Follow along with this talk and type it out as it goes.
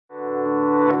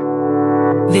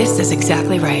This is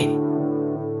exactly right.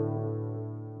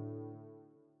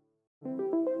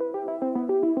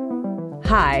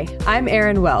 Hi, I'm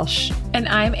Erin Welsh. And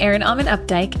I'm Erin Alman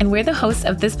Updike, and we're the hosts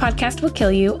of This Podcast Will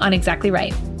Kill You on Exactly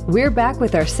Right. We're back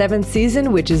with our 7th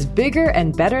season, which is bigger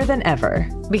and better than ever.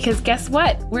 Because guess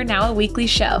what? We're now a weekly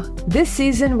show. This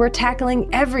season, we're tackling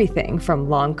everything from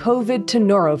long COVID to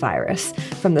norovirus,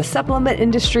 from the supplement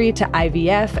industry to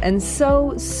IVF, and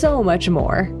so much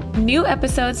more. New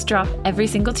episodes drop every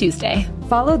single Tuesday.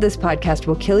 Follow This Podcast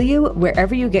Will Kill You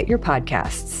wherever you get your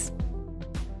podcasts.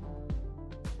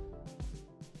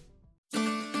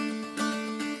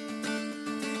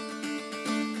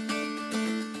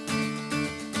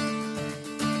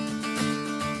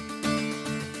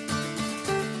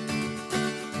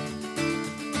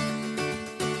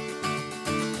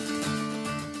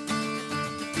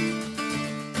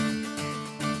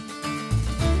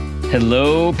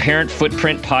 Hello, Parent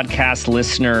Footprint Podcast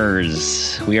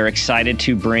listeners. We are excited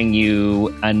to bring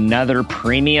you another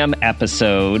premium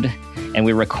episode, and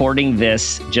we're recording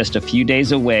this just a few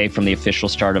days away from the official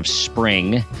start of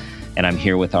spring. And I'm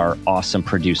here with our awesome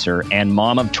producer and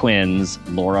mom of twins,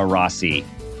 Laura Rossi.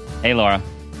 Hey, Laura.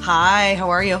 Hi, how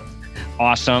are you?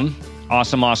 Awesome.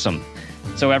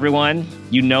 So everyone,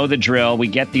 you know the drill. We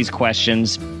get these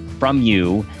questions from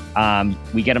you.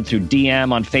 We get them through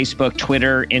DM on Facebook,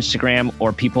 Twitter, Instagram,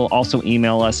 or people also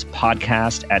email us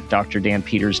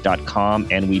podcast@drdanpeters.com,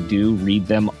 and we do read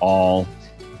them all.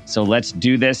 So let's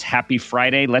do this. Happy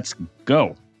Friday. Let's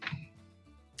go.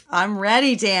 I'm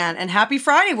ready, Dan. And happy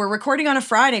Friday. We're recording on a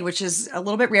Friday, which is a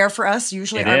little bit rare for us.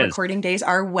 Usually our recording days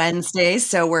are Wednesdays.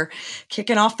 So we're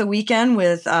kicking off the weekend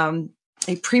with a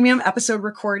premium episode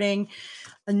recording.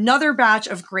 Another batch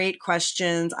of great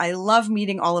questions. I love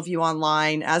meeting all of you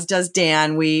online, as does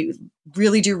Dan. We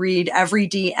really do read every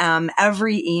DM,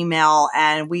 every email,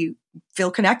 and we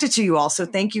feel connected to you all. So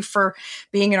thank you for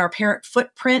being in our Parent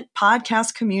Footprint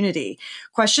podcast community.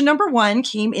 Question number 1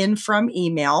 came in from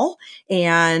email,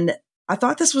 and I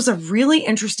thought this was a really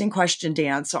interesting question,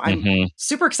 Dan. So I'm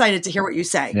super excited to hear what you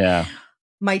say. Yeah.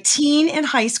 My teen and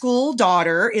high school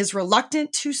daughter is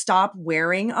reluctant to stop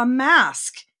wearing a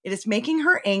mask. It is making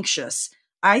her anxious.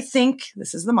 I think,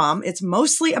 this is the mom, it's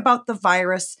mostly about the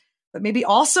virus, but maybe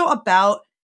also about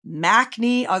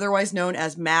MACne, otherwise known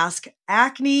as mask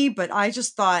acne. But I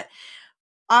just thought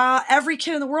every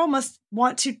kid in the world must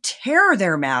want to tear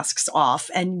their masks off.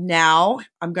 And now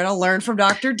I'm going to learn from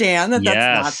Dr. Dan that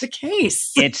that's not the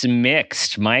case. It's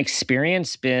mixed. My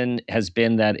experience has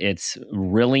been that it's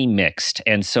really mixed.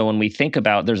 And so when we think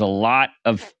about, there's a lot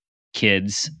of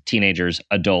kids, teenagers,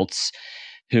 adults,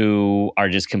 who are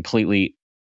just completely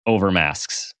over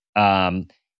masks.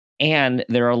 And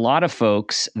there are a lot of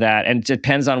folks that, and it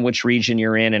depends on which region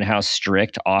you're in and how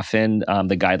strict often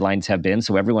the guidelines have been.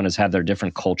 So everyone has had their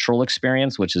different cultural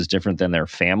experience, which is different than their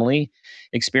family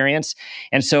experience.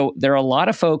 And so there are a lot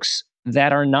of folks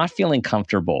that are not feeling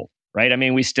comfortable, right? I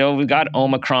mean, we've got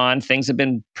Omicron. Things have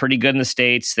been pretty good in the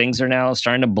States. Things are now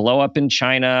starting to blow up in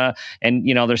China. And,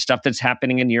 there's stuff that's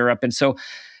happening in Europe. And so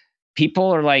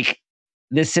people are like,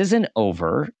 this isn't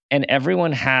over, and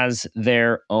everyone has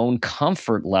their own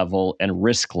comfort level and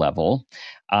risk level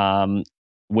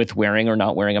with wearing or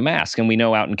not wearing a mask. And we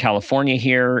know out in California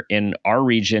here in our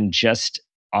region, just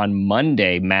on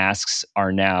Monday, masks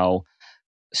are now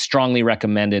strongly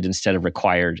recommended instead of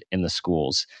required in the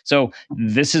schools. So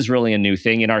this is really a new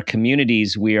thing. In our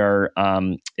communities, we are,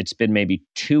 it's been maybe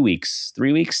 2 weeks,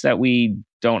 3 weeks that we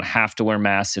don't have to wear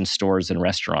masks in stores and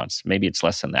restaurants. Maybe it's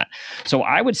less than that. So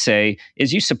I would say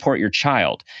is you support your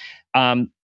child. The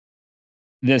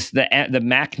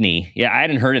MACne, I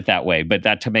hadn't heard it that way, but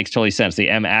that makes totally sense. The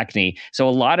M acne. So a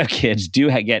lot of kids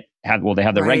do they have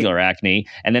the regular acne,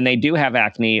 and then they do have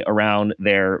acne around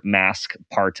their mask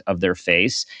part of their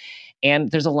face. And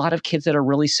there's a lot of kids that are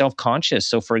really self-conscious.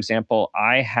 So for example,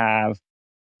 I have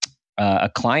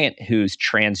a client who's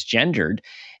transgendered,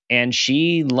 and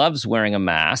she loves wearing a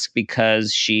mask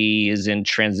because she is in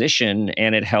transition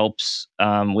and it helps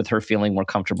with her feeling more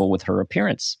comfortable with her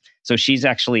appearance. So she's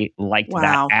actually liked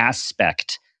that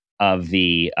aspect of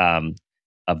the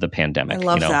pandemic. I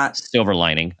love that. Silver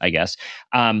lining, I guess.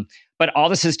 But all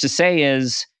this is to say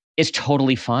is it's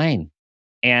totally fine.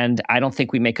 And I don't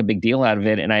think we make a big deal out of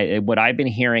it. And what I've been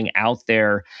hearing out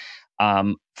there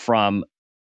from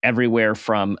everywhere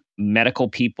from medical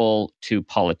people to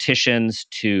politicians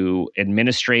to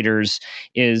administrators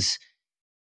is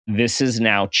this is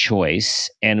now choice,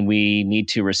 and we need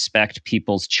to respect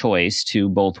people's choice to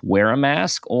both wear a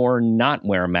mask or not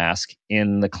wear a mask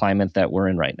in the climate that we're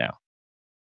in right now.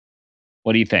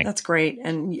 What do you think? That's great.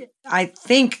 And I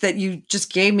think that you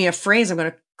just gave me a phrase I'm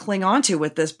going to cling on to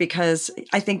with this, because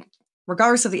I think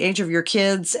regardless of the age of your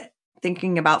kids,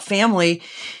 thinking about family,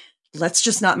 let's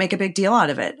just not make a big deal out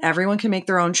of it. Everyone can make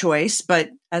their own choice. But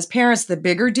as parents, the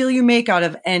bigger deal you make out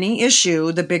of any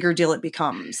issue, the bigger deal it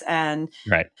becomes. And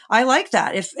right. I like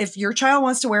that. If your child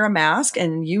wants to wear a mask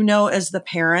and you know as the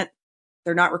parent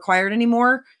they're not required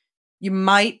anymore, you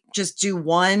might just do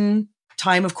one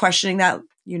time of questioning that,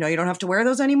 you don't have to wear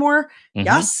those anymore. Mm-hmm.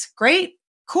 Yes, great,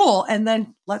 cool. And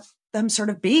then let them sort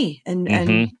of be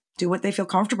and do what they feel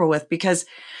comfortable with. Because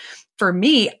for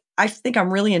me, I think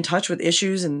I'm really in touch with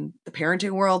issues in the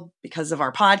parenting world because of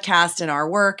our podcast and our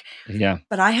work. Yeah.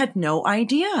 But I had no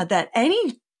idea that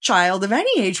any child of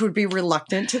any age would be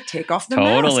reluctant to take off the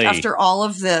mask after all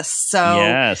of this. So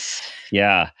yes.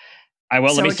 Yeah.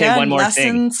 Let me say one more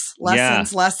thing.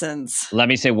 Lessons. Let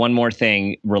me say one more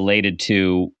thing related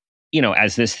to,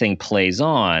 as this thing plays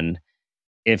on,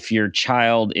 if your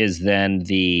child is then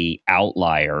the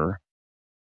outlier,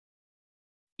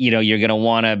 you're going to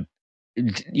want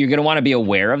to be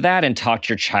aware of that and talk to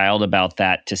your child about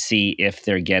that to see if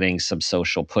they're getting some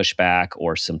social pushback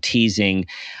or some teasing,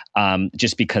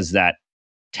 just because that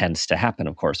tends to happen,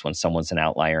 of course, when someone's an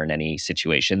outlier in any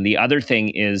situation. The other thing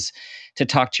is to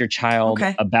talk to your child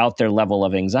about their level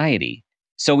of anxiety.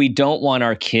 So we don't want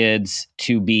our kids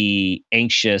to be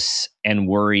anxious and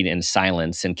worried in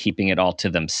silence and keeping it all to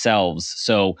themselves.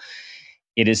 So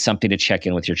it is something to check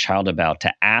in with your child about,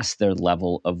 to ask their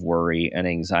level of worry and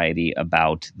anxiety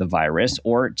about the virus,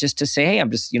 or just to say, hey, I'm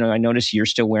just, I notice you're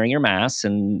still wearing your mask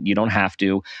and you don't have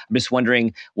to. I'm just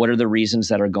wondering, what are the reasons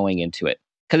that are going into it?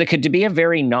 Because it could be a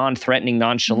very non-threatening,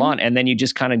 nonchalant, and then you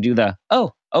just kind of do the,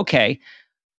 oh, okay,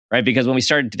 right? Because when we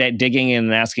start digging in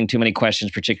and asking too many questions,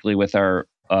 particularly with our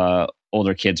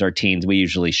older kids, our teens, we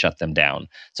usually shut them down.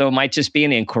 So it might just be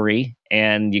an inquiry,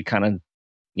 and you kind of,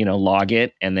 log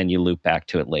it, and then you loop back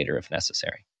to it later if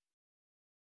necessary.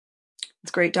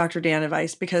 It's great Dr. Dan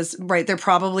advice, because, there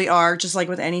probably are, just like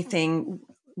with anything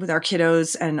with our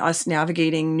kiddos and us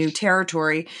navigating new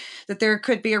territory, that there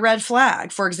could be a red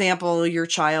flag. For example, your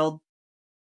child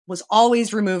was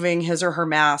always removing his or her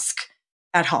mask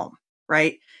at home,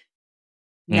 right?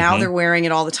 Now they're wearing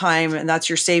it all the time, and that's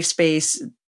your safe space.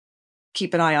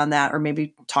 Keep an eye on that, or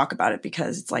maybe talk about it,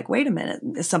 because it's like, wait a minute,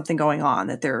 is something going on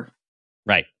that they're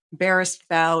embarrassed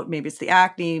about? Maybe it's the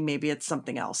acne, maybe it's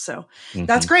something else. So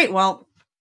that's great. Well,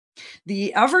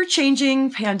 the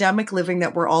ever-changing pandemic living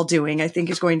that we're all doing, I think,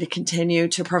 is going to continue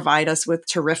to provide us with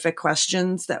terrific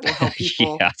questions that will help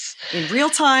people in real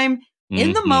time,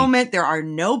 in the moment. There are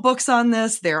no books on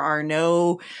this. There are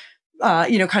no,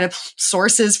 kind of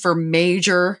sources for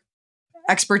major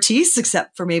expertise,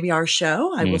 except for maybe our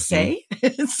show, I will say.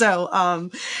 So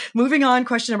moving on,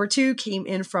 question number 2 came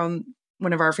in from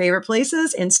one of our favorite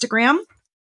places, Instagram.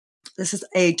 This is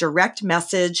a direct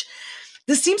message.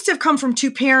 This seems to have come from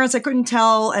 2 parents. I couldn't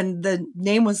tell. And the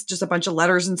name was just a bunch of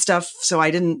letters and stuff, so I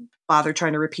didn't bother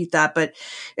trying to repeat that. But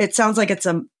it sounds like it's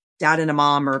a dad and a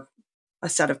mom, or a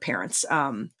set of parents.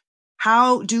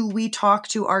 How do we talk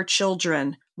to our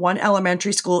children? One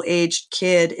elementary school aged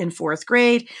kid in 4th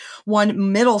grade,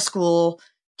 one middle school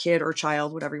kid or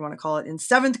child, whatever you want to call it, in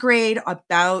 7th grade,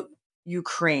 about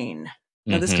Ukraine.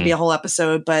 Now, this could be a whole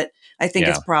episode, but I think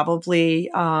it's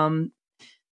probably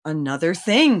another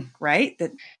thing, right?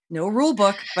 That no rule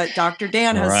book, but Dr.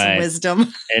 Dan has some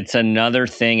wisdom. It's another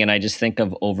thing. And I just think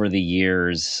of, over the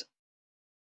years,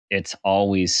 it's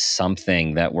always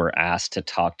something that we're asked to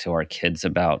talk to our kids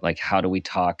about. Like, how do we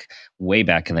talk way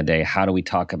back in the day? How do we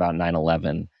talk about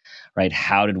 9/11, right?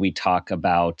 How did we talk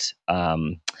about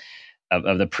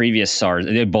of the previous SARS,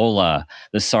 the Ebola,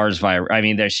 the SARS virus? I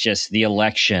mean, there's just the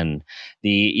election,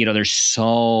 there's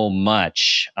so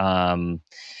much of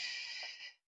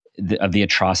the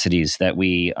atrocities that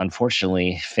we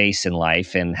unfortunately face in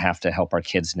life and have to help our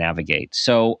kids navigate.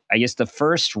 So I guess the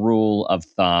first rule of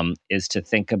thumb is to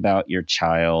think about your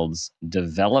child's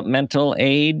developmental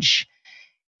age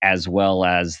as well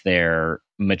as their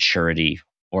maturity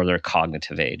or their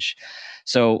cognitive age.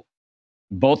 So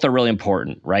both are really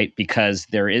important, right? Because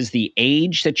there is the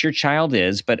age that your child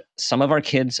is, but some of our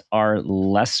kids are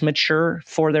less mature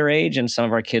for their age, and some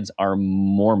of our kids are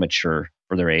more mature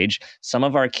for their age. Some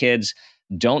of our kids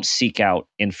don't seek out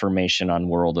information on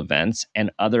world events,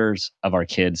 and others of our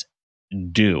kids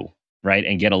do, right?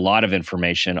 And get a lot of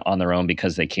information on their own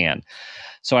because they can.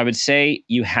 So I would say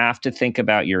you have to think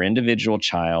about your individual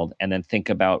child, and then think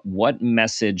about what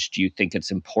message do you think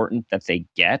it's important that they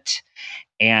get,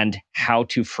 and how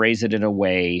to phrase it in a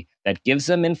way that gives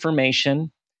them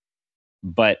information,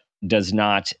 but does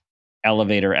not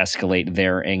elevate or escalate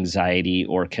their anxiety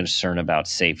or concern about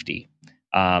safety.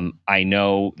 I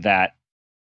know that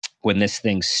when this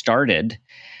thing started,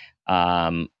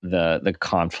 the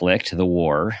conflict, the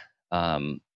war,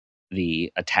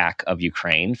 the attack of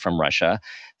Ukraine from Russia,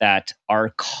 that our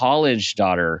college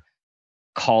daughter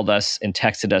called us and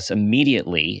texted us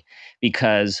immediately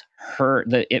because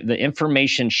the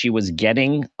information she was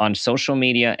getting on social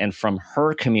media and from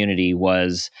her community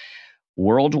was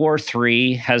World War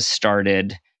III has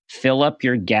started. Fill up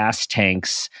your gas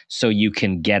tanks so you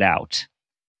can get out.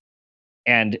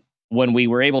 And when we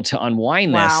were able to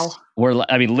unwind this,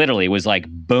 literally, it was like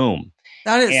boom.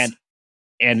 That is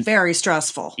and very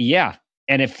stressful. Yeah.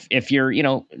 And if you're,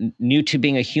 new to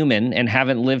being a human and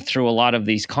haven't lived through a lot of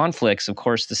these conflicts, of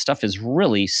course, the stuff is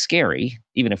really scary,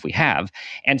 even if we have.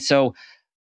 And so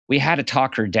we had to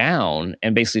talk her down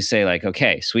and basically say, like,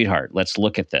 okay, sweetheart, let's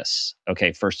look at this.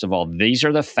 Okay, first of all, these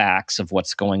are the facts of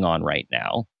what's going on right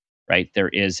now, right? There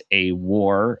is a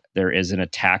war. There is an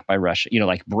attack by Russia,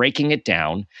 like breaking it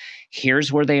down.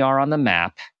 Here's where they are on the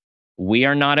map. We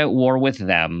are not at war with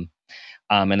them.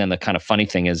 And then the kind of funny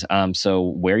thing is, so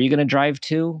where are you going to drive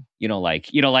to?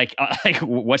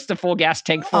 What's the full gas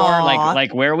tank for? Aww.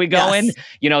 Like where are we going?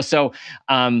 Yes.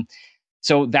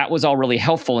 So that was all really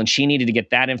helpful, and she needed to get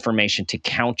that information to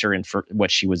counter and for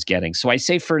what she was getting. So I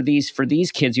say for these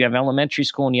kids, you have elementary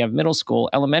school and you have middle school.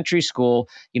 Elementary school,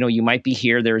 you might be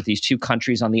here. There are these two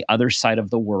countries on the other side of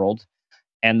the world,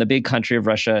 and the big country of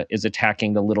Russia is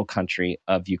attacking the little country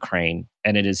of Ukraine,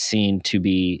 and it is seen to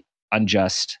be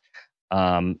unjust.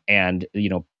 And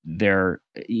you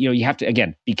have to,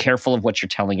 again, be careful of what you're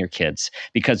telling your kids,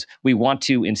 because we want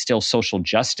to instill social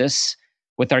justice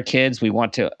with our kids. We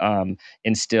want to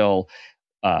instill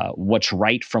what's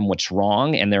right from what's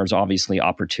wrong. And there's obviously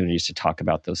opportunities to talk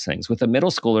about those things. With a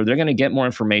middle schooler, they're going to get more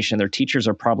information. Their teachers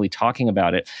are probably talking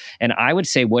about it. And I would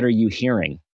say, what are you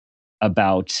hearing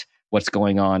about what's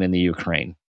going on in the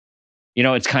Ukraine?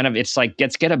 It's like,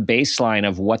 let's get a baseline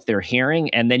of what they're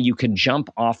hearing, and then you can jump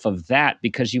off of that,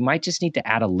 because you might just need to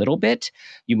add a little bit.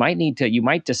 You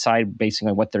might decide based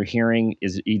on what they're hearing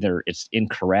is either it's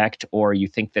incorrect, or you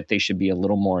think that they should be a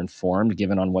little more informed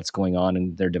given on what's going on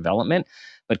in their development.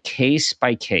 But case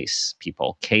by case,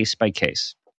 people, case by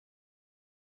case.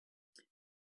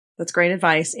 That's great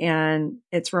advice. And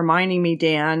it's reminding me,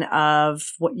 Dan, of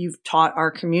what you've taught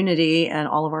our community and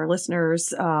all of our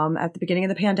listeners at the beginning of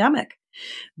the pandemic.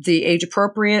 The age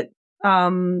appropriate,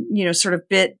 sort of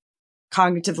bit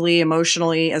cognitively,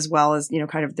 emotionally, as well as,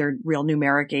 kind of their real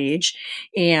numeric age.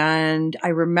 And I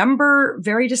remember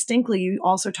very distinctly you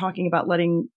also talking about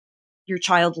letting your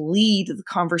child lead the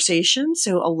conversation.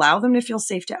 So allow them to feel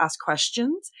safe to ask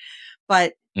questions,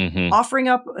 but offering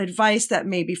up advice that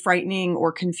may be frightening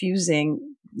or confusing.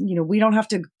 We don't have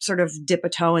to sort of dip a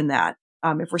toe in that.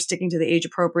 If we're sticking to the age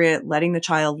appropriate, letting the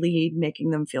child lead,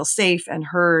 making them feel safe and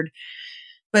heard.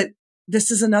 But this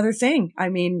is another thing. I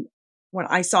mean, when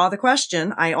I saw the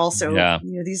question, I also,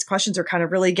 these questions are kind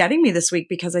of really getting me this week,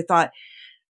 because I thought,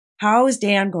 how is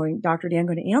Dr. Dan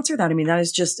going to answer that? I mean, that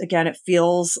is just, again, it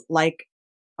feels like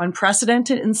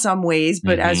unprecedented in some ways,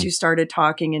 but as you started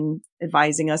talking and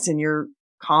advising us in your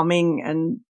calming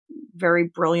and very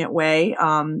brilliant way,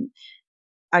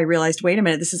 I realized, wait a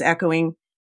minute, this is echoing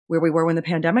where we were when the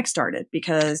pandemic started,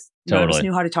 because none of us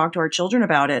knew how to talk to our children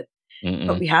about it,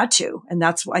 but we had to. And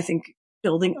that's, I think,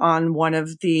 building on one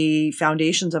of the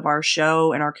foundations of our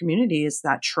show and our community is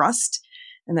that trust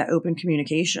and that open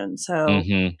communication. So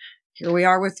here we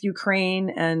are with Ukraine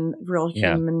and real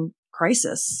human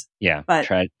crisis. Yeah. But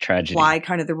tragedy. Why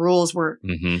kind of the rules were,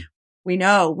 we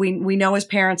know as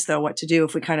parents though, what to do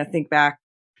if we kind of think back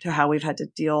to how we've had to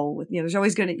deal with, there's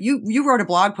always you wrote a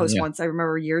blog post once, I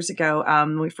remember years ago,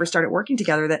 when we first started working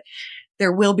together, that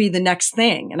there will be the next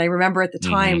thing. And I remember at the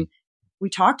time we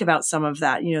talked about some of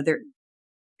that,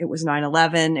 it was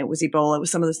 9/11, it was Ebola, it was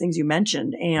some of those things you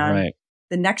mentioned. And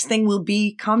the next thing will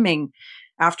be coming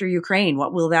after Ukraine.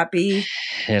 What will that be?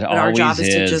 But our job is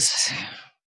to just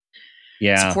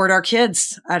support our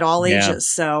kids at all ages.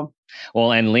 So,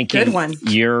 well, and linking good one.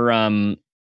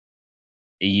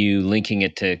 You linking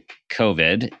it to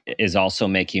COVID is also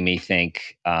making me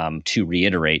think, to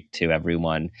reiterate to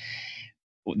everyone,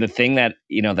 the thing that,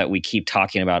 that we keep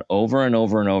talking about over and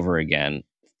over and over again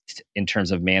in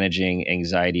terms of managing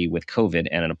anxiety with COVID,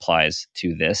 and it applies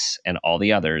to this and all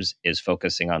the others, is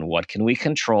focusing on what can we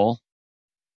control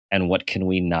and what can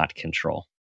we not control.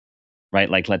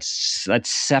 Right? Like let's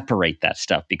separate that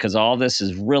stuff, because all this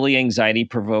is really anxiety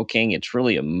provoking. It's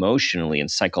really emotionally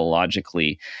and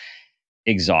psychologically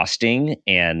exhausting.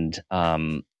 And,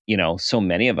 so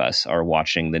many of us are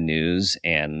watching the news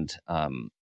and,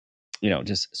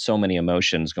 just so many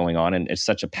emotions going on, and it's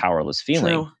such a powerless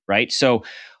feeling. True. Right? So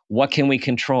what can we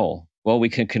control? Well, we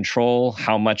can control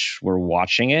how much we're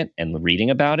watching it and reading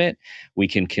about it. We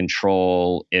can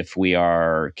control if we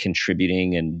are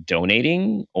contributing and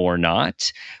donating or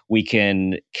not. We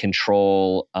can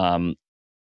control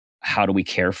how do we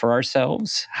care for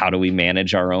ourselves? How do we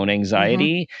manage our own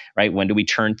anxiety? Right? When do we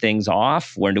turn things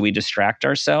off? When do we distract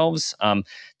ourselves?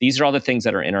 These are all the things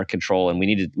that are in our control, and we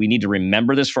need to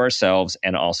remember this for ourselves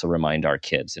and also remind our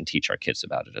kids and teach our kids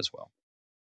about it as well.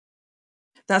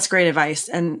 That's great advice,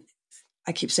 and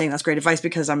I keep saying that's great advice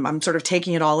because I'm sort of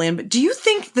taking it all in. But do you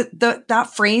think that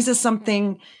that phrase is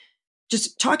something?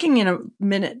 Just talking in a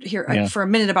minute here for a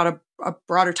minute about a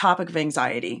broader topic of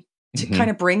anxiety to kind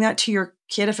of bring that to your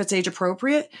kid if it's age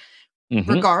appropriate,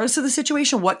 regardless of the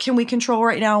situation. What can we control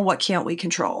right now? What can't we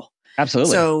control?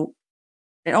 Absolutely. So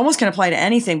it almost can apply to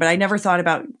anything, but I never thought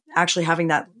about actually having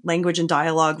that language and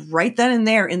dialogue right then and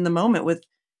there in the moment with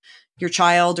your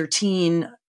child or teen.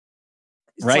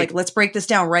 It's like, let's break this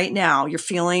down right now.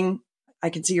 I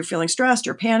can see you're feeling stressed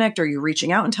or panicked, or you're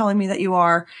reaching out and telling me that you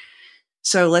are.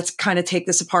 So let's kind of take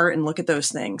this apart and look at those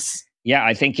things. Yeah,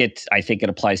 I think it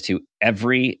applies to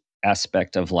every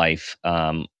aspect of life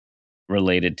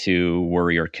related to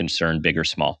worry or concern, big or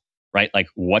small, right? Like,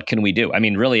 what can we do? I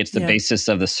mean, really, it's the basis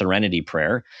of the serenity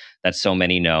prayer that so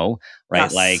many know,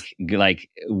 right? Yes. Like,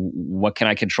 what can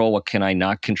I control? What can I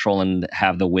not control? And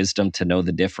have the wisdom to know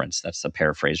the difference. That's the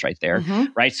paraphrase right there,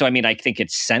 right? So, I mean, I think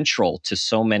it's central to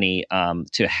so many,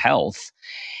 to health.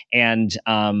 And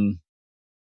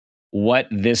what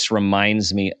this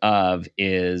reminds me of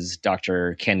is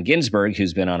Dr. Ken Ginsberg,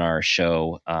 who's been on our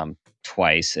show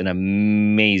twice, an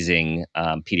amazing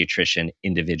pediatrician,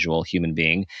 individual, human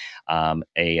being,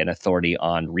 an authority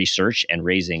on research and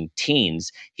raising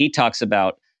teens. He talks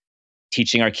about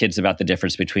teaching our kids about the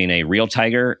difference between a real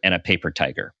tiger and a paper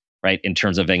tiger, right? In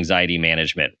terms of anxiety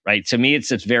management, right? To me,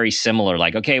 it's very similar.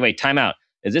 Like, okay, wait, time out.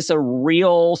 Is this a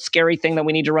real scary thing that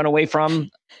we need to run away from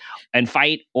and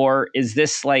fight? Or is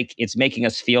this like, it's making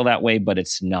us feel that way, but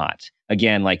it's not?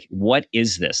 Again, like, what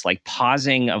is this? Like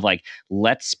pausing of like,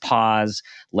 let's pause.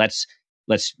 Let's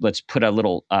put a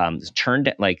little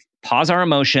like pause our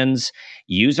emotions,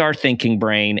 use our thinking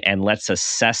brain, and let's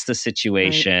assess the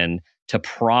situation to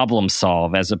problem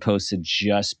solve, as opposed to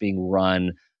just being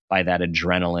run by that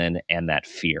adrenaline and that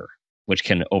fear, which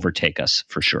can overtake us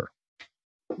for sure.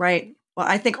 Right. Well,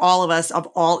 I think all of us of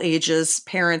all ages,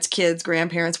 parents, kids,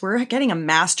 grandparents, we're getting a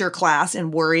master class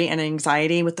in worry and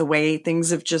anxiety with the way things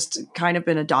have just kind of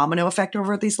been a domino effect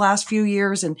over these last few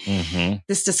years. And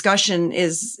this discussion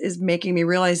is making me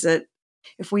realize that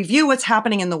if we view what's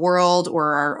happening in the world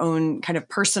or our own kind of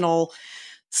personal,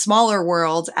 smaller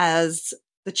world as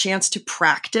the chance to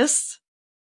practice,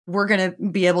 we're going to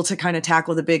be able to kind of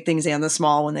tackle the big things and the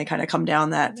small when they kind of come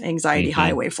down that anxiety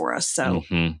highway for us. So.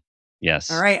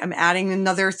 Yes. All right. I'm adding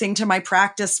another thing to my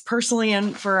practice personally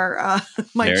and for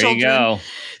my children. There you go.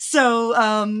 So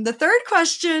the third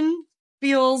question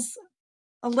feels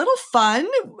a little fun,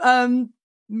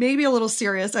 maybe a little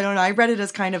serious. I don't know. I read it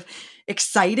as kind of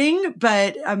exciting,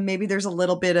 but maybe there's a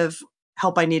little bit of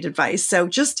help. I need advice. So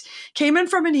just came in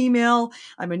from an email.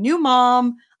 I'm a new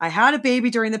mom. I had a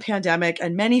baby during the pandemic,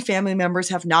 and many family members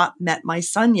have not met my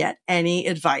son yet. Any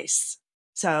advice?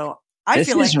 So I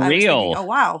feel like I was thinking, oh,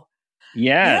 wow.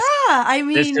 Yes. Yeah. I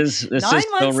mean, this 9 is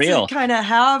months so real. to kind of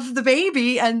have the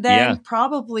baby, and then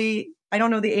probably, I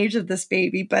don't know the age of this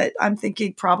baby, but I'm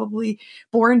thinking probably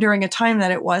born during a time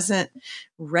that it wasn't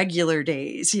regular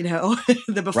days,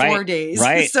 the before days.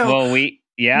 Right. So well,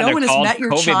 no one has met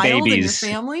your COVID child babies.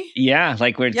 and your family. Yeah.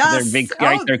 Like they're big,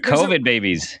 they're COVID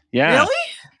babies. Yeah. Really?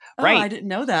 Right. Oh, I didn't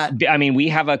know that. I mean, we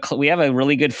have a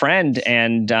really good friend,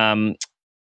 and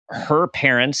her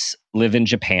parents live in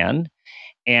Japan.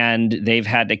 And they've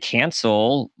had to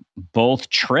cancel both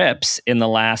trips in the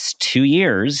last 2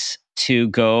 years to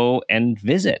go and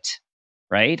visit,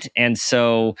 right? And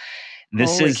so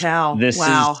this is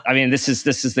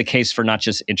the case for not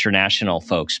just international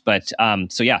folks, but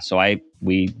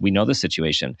we know the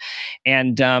situation,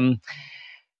 and I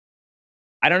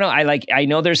don't know. I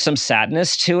know there's some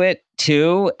sadness to it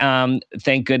too.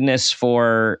 Thank goodness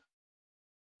for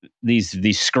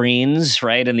these screens,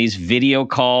 right? And these video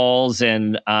calls,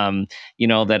 and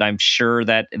that I'm sure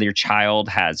that your child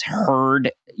has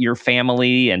heard your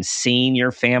family and seen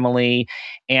your family.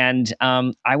 And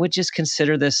I would just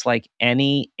consider this like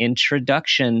any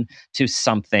introduction to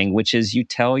something, which is you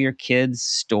tell your kids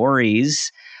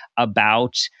stories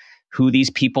about who these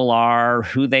people are,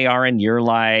 who they are in your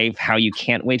life, how you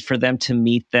can't wait for them to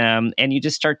meet them. And you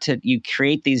just you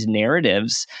create these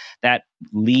narratives that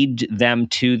lead them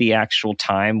to the actual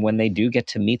time when they do get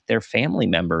to meet their family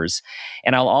members.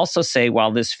 And I'll also say,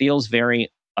 while this feels very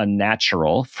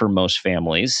unnatural for most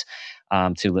families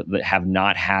to have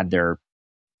not had their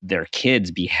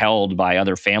kids be held by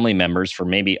other family members for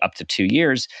maybe up to 2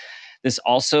 years. This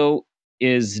also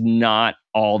is not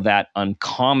all that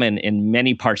uncommon in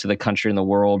many parts of the country and the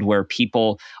world where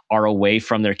people are away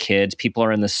from their kids, people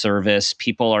are in the service,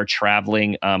 people are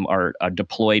traveling, are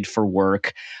deployed for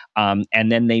work,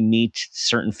 and then they meet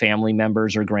certain family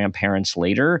members or grandparents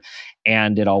later,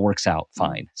 and it all works out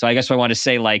fine. So I guess what I want to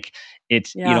say, like,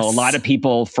 it's, Yes. a lot of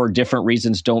people for different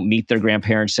reasons don't meet their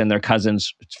grandparents and their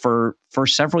cousins for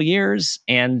several years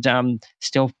and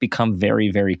still become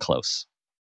very, very close.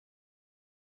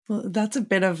 Well, that's a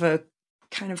bit of a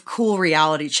kind of cool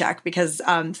reality check because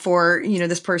for,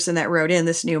 this person that wrote in,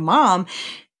 this new mom,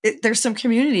 there's some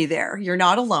community there. You're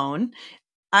not alone.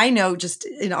 I know just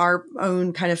in our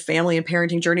own kind of family and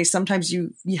parenting journey, sometimes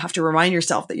you have to remind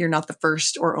yourself that you're not the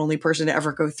first or only person to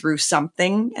ever go through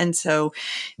something. And so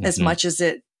as much as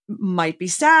it might be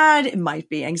sad, it might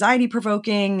be anxiety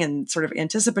provoking and sort of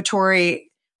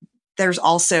anticipatory, there's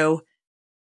also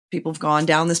people have gone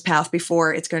down this path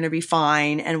before. It's going to be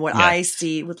fine. And what I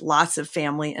see with lots of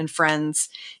family and friends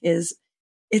is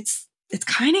it's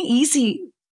kind of easy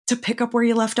to pick up where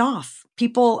you left off.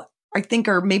 People, I think,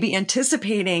 are maybe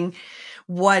anticipating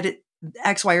what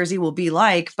X, Y, or Z will be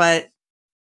like, but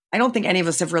I don't think any of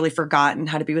us have really forgotten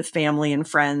how to be with family and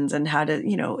friends and how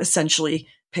to, essentially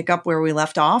pick up where we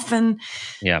left off and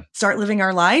start living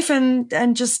our life and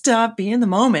just be in the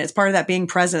moment. It's part of that being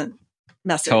present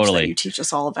message that you teach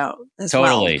us all about as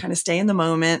well. Kind of stay in the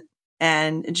moment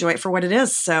and enjoy it for what it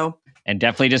is. So, and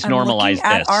definitely just normalize this.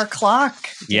 At our clock.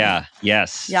 Yeah.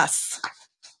 Yes.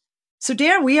 So,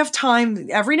 Dan, we have time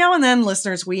every now and then,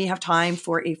 listeners. We have time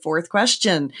for a fourth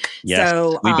question. Yes,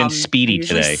 so we've been speedy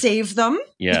today. Save them.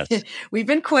 Yes, we've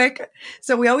been quick.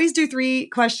 So we always do 3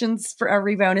 questions for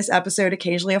every bonus episode.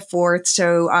 Occasionally a fourth.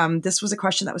 So this was a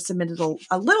question that was submitted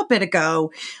a little bit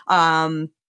ago.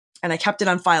 And I kept it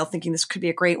on file thinking this could be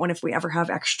a great one if we ever have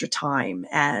extra time.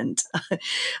 And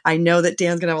I know that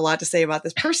Dan's going to have a lot to say about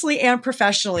this personally and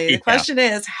professionally. The question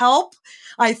is, help.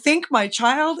 I think my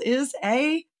child is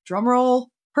a, drumroll,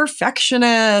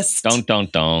 perfectionist.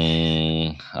 Don't.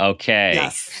 Okay.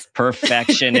 Yes.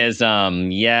 Perfectionism.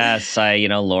 Yes.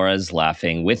 Laura's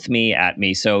laughing with me, at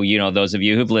me. So, those of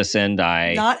you who've listened,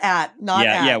 Not at.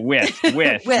 Yeah, with.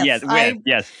 With.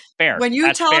 Yes. Fair. When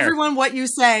you tell everyone what you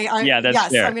say,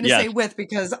 that's fair. I'm going to say with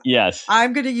because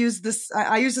I'm going to use this.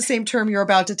 I use the same term you're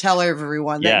about to tell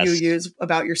everyone that you use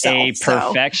about yourself. A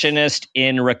perfectionist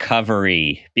in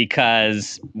recovery,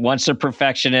 because once a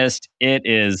perfectionist, it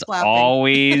is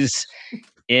always,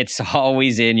 it's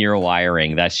always in your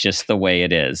wiring. That's just the way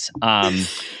it is.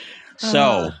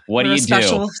 So what do you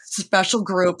do? Special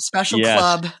group, special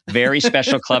club. Very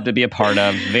special club to be a part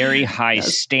of. Very high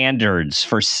standards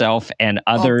for self and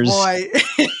others. Oh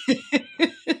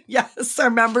boy. Yes, our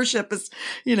membership is,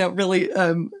 really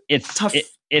it's tough.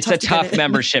 It's a tough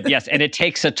membership, yes, and it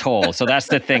takes a toll. So that's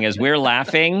the thing, is we're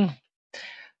laughing,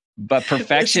 but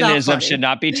perfectionism should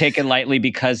not be taken lightly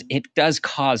because it does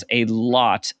cause a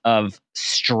lot of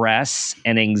stress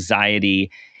and anxiety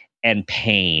and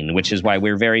pain, which is why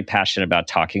we're very passionate about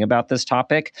talking about this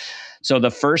topic. So the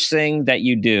first thing that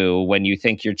you do when you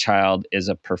think your child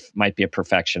is might be a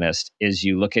perfectionist is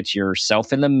you look at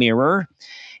yourself in the mirror.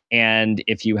 And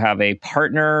if you have a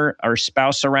partner or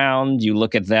spouse around, you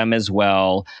look at them as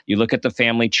well. You look at the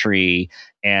family tree,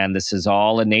 and this is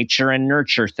all a nature and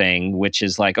nurture thing, which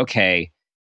is like, okay,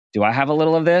 do I have a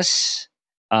little of this?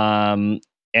 And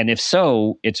if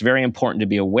so, it's very important to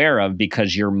be aware of,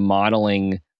 because you're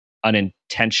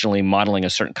unintentionally modeling a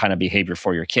certain kind of behavior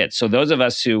for your kids. So those of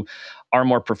us who are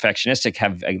more perfectionistic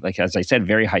have, like, as I said,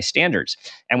 very high standards.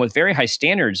 And with very high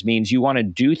standards means you want to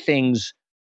do things,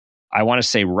 I want to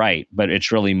say right, but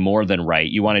it's really more than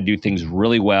right. You want to do things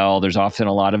really well. There's often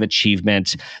a lot of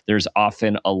achievement. There's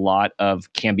often a lot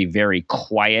of, can be very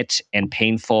quiet and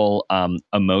painful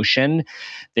emotion.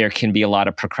 There can be a lot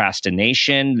of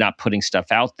procrastination, not putting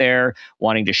stuff out there,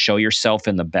 wanting to show yourself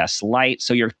in the best light.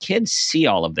 So your kids see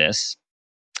all of this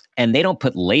and they don't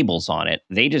put labels on it.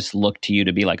 They just look to you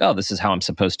to be like, oh, this is how I'm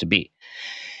supposed to be.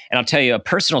 And I'll tell you a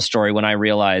personal story. When I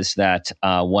realized that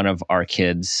one of our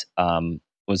kids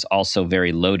was also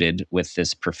very loaded with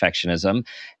this perfectionism.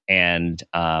 And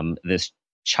this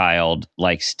child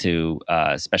likes to,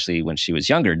 especially when she was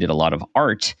younger, did a lot of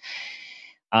art.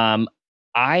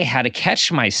 I had to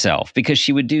catch myself because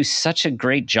she would do such a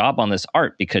great job on this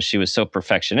art because she was so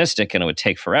perfectionistic and it would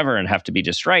take forever and have to be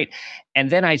just right. And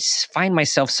then I find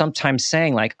myself sometimes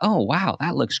saying like, oh, wow,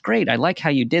 that looks great. I like how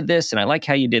you did this. And I like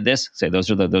how you did this. Say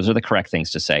those are the correct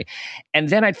things to say. And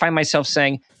then I'd find myself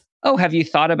saying, oh, have you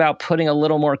thought about putting a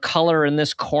little more color in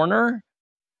this corner?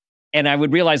 And I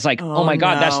would realize like, oh my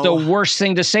God, that's the worst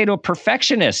thing to say to a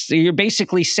perfectionist. You're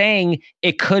basically saying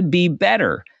it could be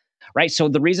better, right? So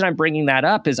the reason I'm bringing that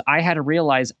up is I had to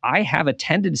realize I have a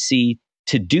tendency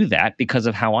to do that because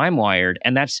of how I'm wired.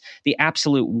 And that's the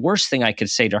absolute worst thing I could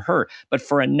say to her. But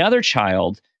for another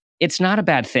child, it's not a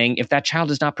bad thing if that child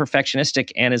is not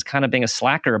perfectionistic and is kind of being a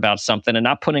slacker about something and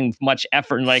not putting much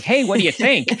effort and like, hey, what do you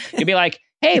think? You'd be like,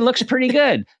 hey, looks pretty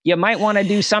good. You might want to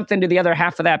do something to the other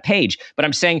half of that page. But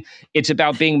I'm saying it's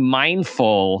about being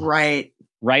mindful, right,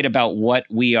 about what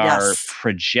we are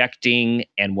projecting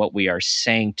and what we are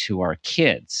saying to our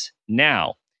kids.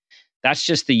 Now, that's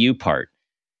just the you part.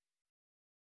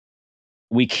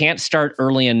 We can't start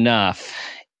early enough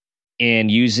in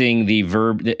using the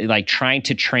verb, like trying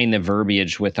to train the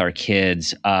verbiage with our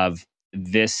kids of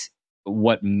this.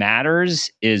 What matters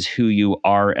is who you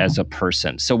are as a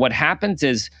person. So what happens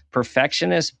is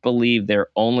perfectionists believe they're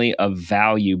only of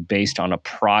value based on a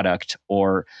product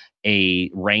or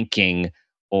a ranking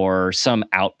or some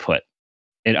output.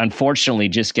 It unfortunately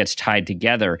just gets tied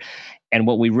together. And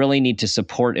what we really need to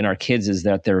support in our kids is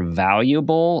that they're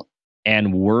valuable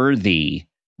and worthy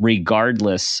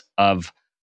regardless of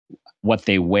what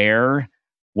they wear,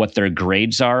 what their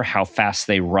grades are, how fast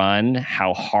they run,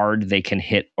 how hard they can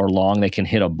hit or long they can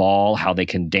hit a ball, how they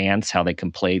can dance, how they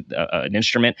can play an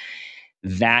instrument.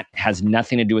 That has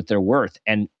nothing to do with their worth.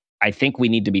 And I think we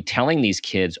need to be telling these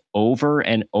kids over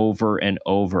and over and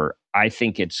over, I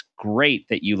think it's great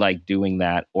that you like doing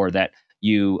that or that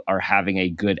you are having a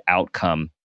good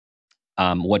outcome.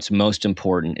 What's most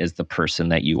important is the person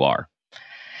that you are.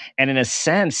 And in a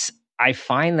sense, I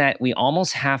find that we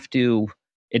almost have to,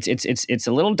 it's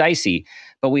a little dicey,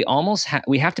 but we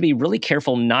have to be really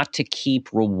careful not to keep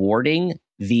rewarding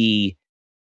the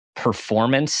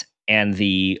performance and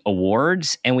the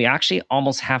awards. And we actually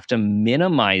almost have to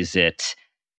minimize it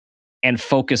and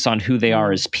focus on who they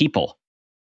are as people,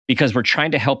 because we're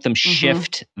trying to help them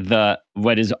shift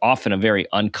what is often a very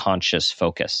unconscious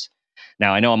focus.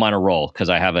 Now, I know I'm on a roll because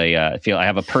I have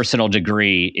a personal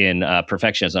degree in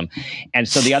perfectionism, and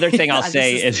so the other thing I'll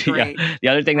say is the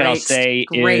other thing that I'll say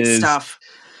is stuff.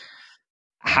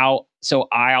 How. So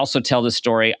I also tell this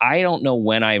story. I don't know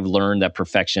when I've learned that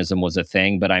perfectionism was a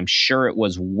thing, but I'm sure it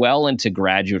was well into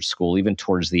graduate school, even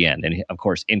towards the end. And of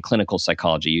course, in clinical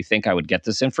psychology, you think I would get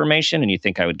this information, and you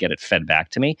think I would get it fed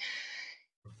back to me.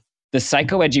 The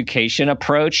psychoeducation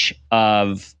approach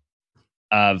of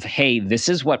hey, this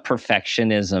is what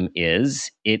perfectionism is.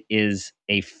 It is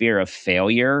a fear of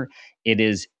failure. It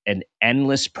is an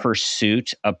endless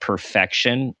pursuit of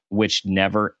perfection, which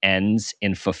never ends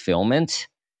in fulfillment.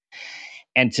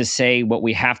 And to say what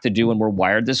we have to do when we're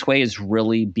wired this way is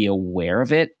really be aware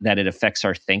of it, that it affects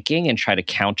our thinking, and try to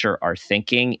counter our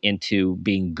thinking into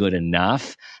being good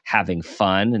enough, having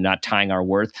fun, and not tying our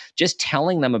worth. Just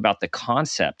telling them about the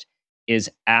concept is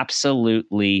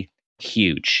absolutely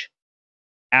huge.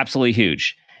 Absolutely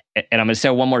huge. And I'm going to say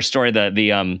one more story.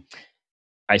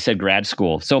 I said grad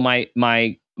school. So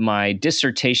my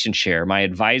dissertation chair, my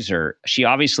advisor, she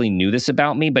obviously knew this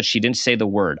about me, but she didn't say the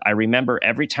word. I remember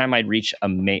every time I'd reach a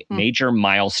major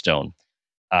milestone,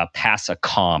 pass a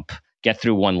comp, get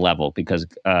through one level, because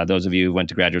those of you who went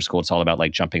to graduate school, it's all about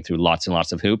like jumping through lots and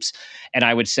lots of hoops. And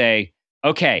I would say,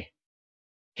 okay,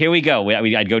 here we go.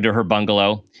 I'd go to her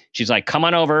bungalow. She's like, come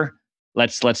on over.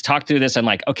 Let's talk through this. I'm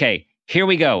like, okay, here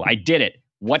we go. I did it.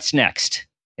 What's next?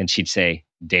 And she'd say,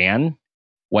 Dan,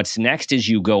 what's next is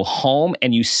you go home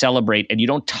and you celebrate, and you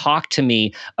don't talk to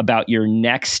me about your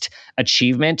next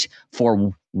achievement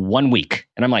for 1 week.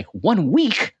 And I'm like, 1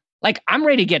 week? Like, I'm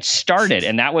ready to get started.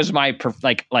 And that was my,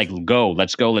 go,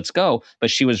 let's go. But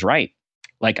she was right.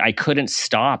 Like, I couldn't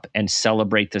stop and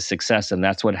celebrate the success. And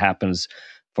that's what happens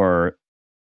for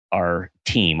our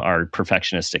team, our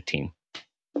perfectionistic team.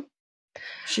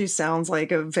 She sounds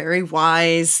like a very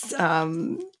wise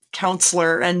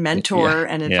counselor and mentor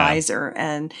and advisor.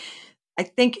 Yeah. And I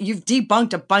think you've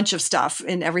debunked a bunch of stuff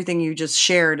in everything you just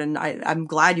shared. And I'm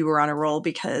glad you were on a roll,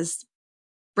 because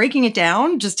breaking it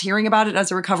down, just hearing about it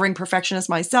as a recovering perfectionist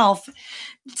myself,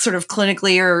 sort of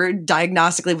clinically or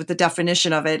diagnostically with the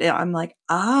definition of it, I'm like,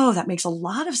 oh, that makes a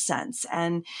lot of sense.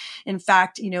 And in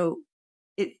fact,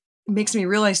 it makes me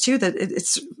realize too that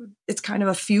it's kind of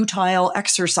a futile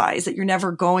exercise, that you're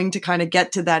never going to kind of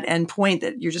get to that end point,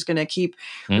 that you're just going to keep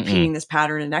repeating this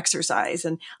pattern and exercise.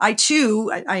 And I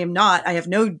too, I have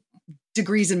no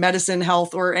degrees in medicine,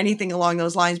 health, or anything along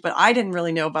those lines, but I didn't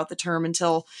really know about the term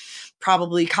until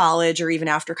probably college or even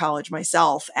after college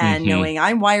myself, and knowing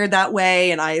I'm wired that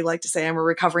way. And I like to say I'm a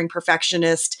recovering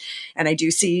perfectionist, and I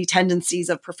do see tendencies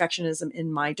of perfectionism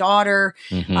in my daughter.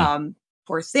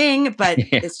 Poor thing, but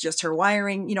it's just her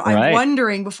wiring. You know, I'm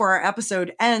wondering before our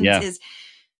episode ends is,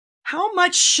 how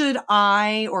much should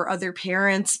I or other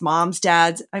parents, moms,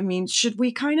 dads, I mean, should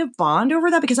we kind of bond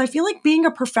over that? Because I feel like being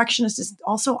a perfectionist is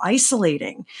also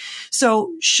isolating.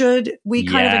 So should we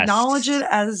kind of acknowledge it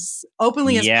as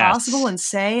openly as possible and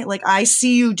say, like, I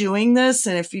see you doing this,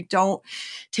 and if you don't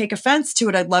take offense to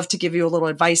it, I'd love to give you a little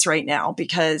advice right now,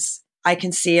 because I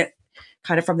can see it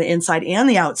kind of from the inside and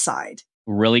the outside.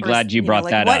 Really glad you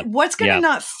brought that up. What's going to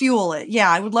not fuel it? Yeah,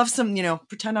 I would love some,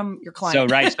 pretend I'm your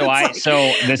client. So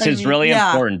this is really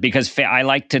important, because I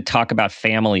like to talk about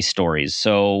family stories.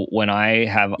 So when I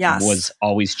was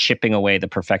always chipping away the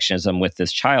perfectionism with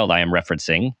this child I am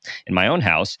referencing in my own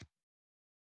house,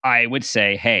 I would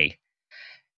say, hey,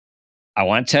 I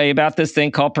want to tell you about this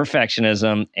thing called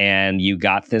perfectionism, and you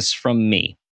got this from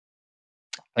me.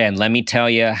 And let me tell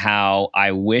you how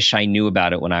I wish I knew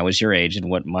about it when I was your age, and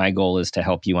what my goal is to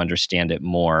help you understand it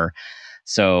more,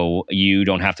 so you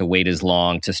don't have to wait as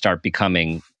long to start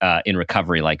becoming in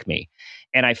recovery like me.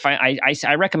 And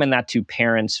I recommend that to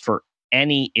parents for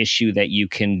any issue that you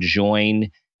can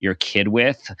join your kid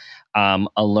with,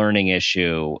 a learning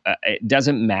issue. It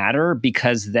doesn't matter,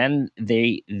 because then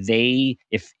if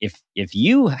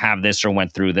you have this or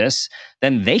went through this,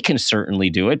 then they can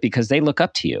certainly do it, because they look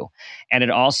up to you. And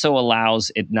it also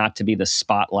allows it not to be the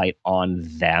spotlight on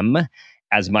them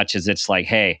as much as it's like,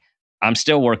 hey, I'm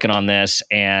still working on this,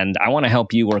 and I want to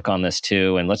help you work on this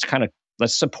too. And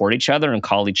let's support each other and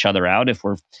call each other out if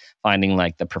we're finding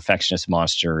like the perfectionist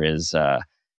monster is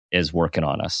working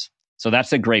on us. So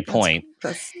that's a great point.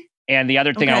 And the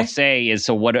other thing I'll say is,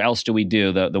 so what else do we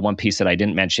do? The one piece that I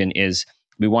didn't mention is,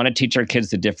 we want to teach our kids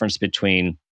the difference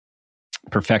between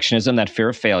perfectionism, that fear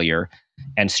of failure,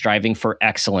 and striving for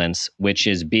excellence, which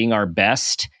is being our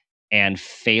best and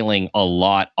failing a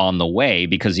lot on the way,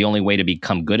 because the only way to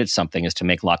become good at something is to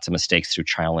make lots of mistakes through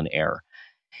trial and error.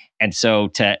 And so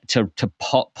to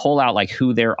pull out like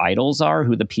who their idols are,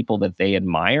 who the people that they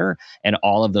admire, and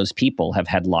all of those people have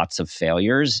had lots of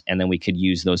failures. And then we could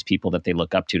use those people that they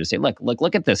look up to say,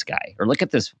 look at this guy, or look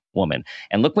at this woman,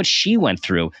 and look what she went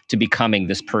through to becoming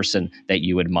this person that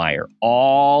you admire.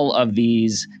 All of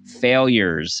these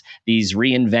failures, these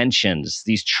reinventions,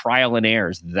 these trial and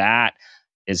errors, that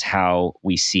is how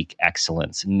we seek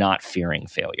excellence, not fearing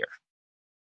failure.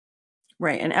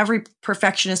 Right. And every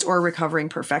perfectionist or recovering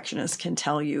perfectionist can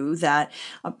tell you that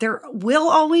there will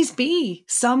always be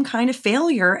some kind of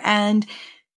failure. And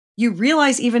you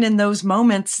realize even in those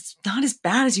moments, it's not as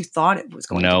bad as you thought it was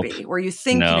going to be. Or you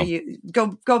think, you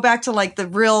go back to like the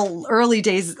real early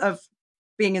days of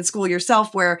being in school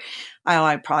yourself, where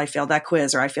I probably failed that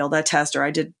quiz, or I failed that test, or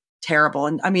I did terrible.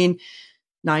 And I mean,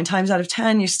 9 times out of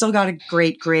 10, you still got a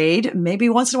great grade. Maybe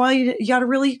once in a while you got a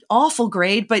really awful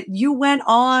grade, but you went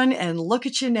on, and look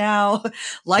at you now.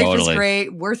 Life is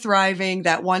great. We're thriving.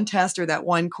 That one test or that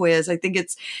one quiz. I think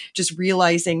it's just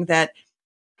realizing that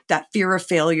fear of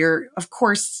failure, of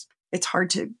course, it's hard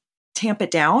to tamp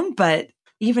it down, but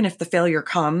even if the failure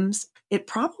comes, it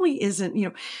probably isn't,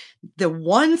 the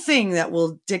one thing that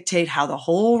will dictate how the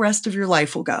whole rest of your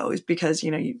life will go, is because,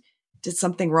 you did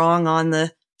something wrong on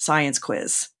the science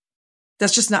quiz.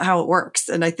 That's just not how it works.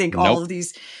 And I think all of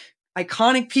these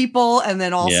iconic people, and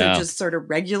then also just sort of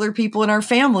regular people in our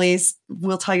families,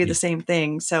 will tell you the same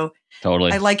thing. So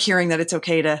I like hearing that it's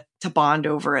okay to bond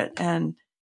over it. And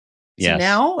so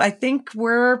now I think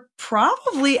we're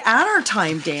probably at our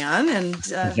time, Dan. And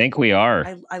I think we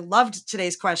are. I loved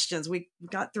today's questions. We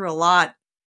got through a lot.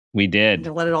 We did.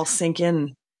 To let it all sink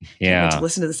in. Yeah. To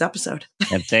listen to this episode.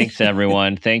 And thanks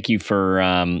everyone. Thank you for,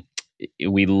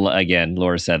 again,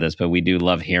 Laura said this, but we do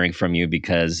love hearing from you,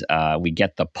 because we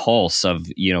get the pulse of,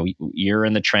 you're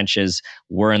in the trenches,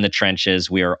 we're in the trenches,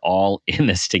 we are all in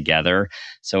this together.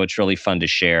 So it's really fun to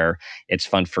share. It's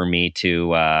fun for me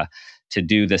to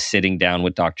do the sitting down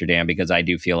with Dr. Dan, because I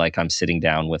do feel like I'm sitting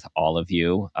down with all of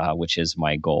you, which is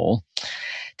my goal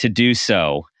to do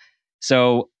so.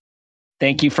 So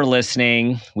thank you for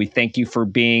listening. We thank you for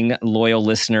being loyal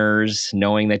listeners,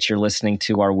 knowing that you're listening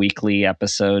to our weekly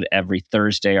episode every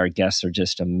Thursday. Our guests are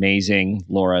just amazing.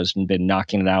 Laura's been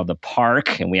knocking it out of the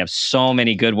park, and we have so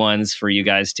many good ones for you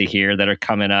guys to hear that are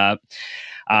coming up.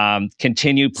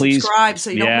 Continue, please. Subscribe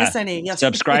so you don't miss any. Yes.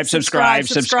 Subscribe.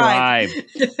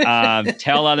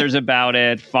 Tell others about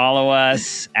it. Follow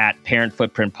us at Parent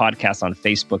Footprint Podcast on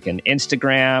Facebook and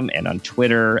Instagram, and on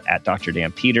Twitter at Dr.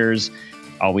 Dan Peters.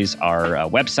 Always our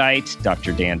website,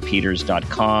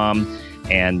 drdanpeters.com.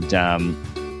 And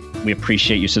we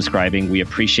appreciate you subscribing. We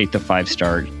appreciate the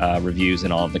 5-star reviews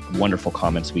and all of the wonderful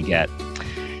comments we get.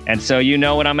 And so you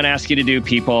know what I'm going to ask you to do,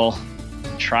 people.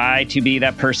 Try to be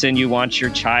that person you want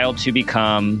your child to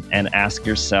become and ask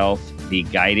yourself the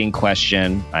guiding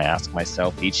question I ask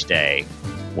myself each day.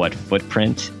 What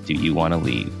footprint do you want to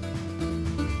leave?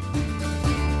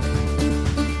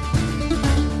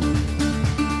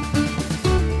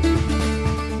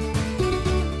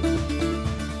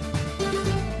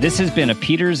 This has been a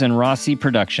Peters and Rossi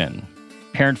production.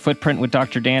 Parent Footprint with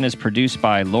Dr. Dan is produced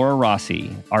by Laura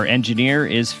Rossi. Our engineer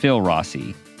is Phil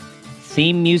Rossi.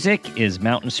 Theme music is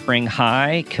Mountain Spring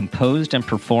High, composed and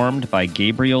performed by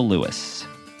Gabriel Lewis.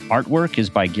 Artwork is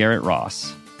by Garrett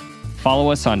Ross.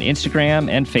 Follow us on Instagram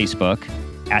and Facebook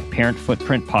at Parent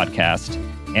Footprint Podcast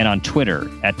and on Twitter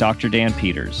at Dr. Dan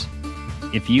Peters.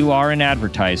 If you are an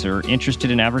advertiser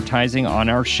interested in advertising on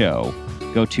our show,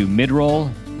 go to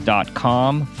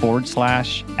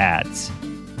midroll.com/ads.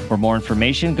 For more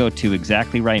information, go to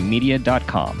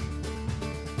exactlyrightmedia.com.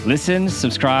 Listen,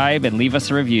 subscribe, and leave us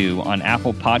a review on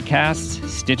Apple Podcasts,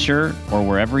 Stitcher, or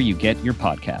wherever you get your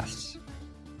podcasts.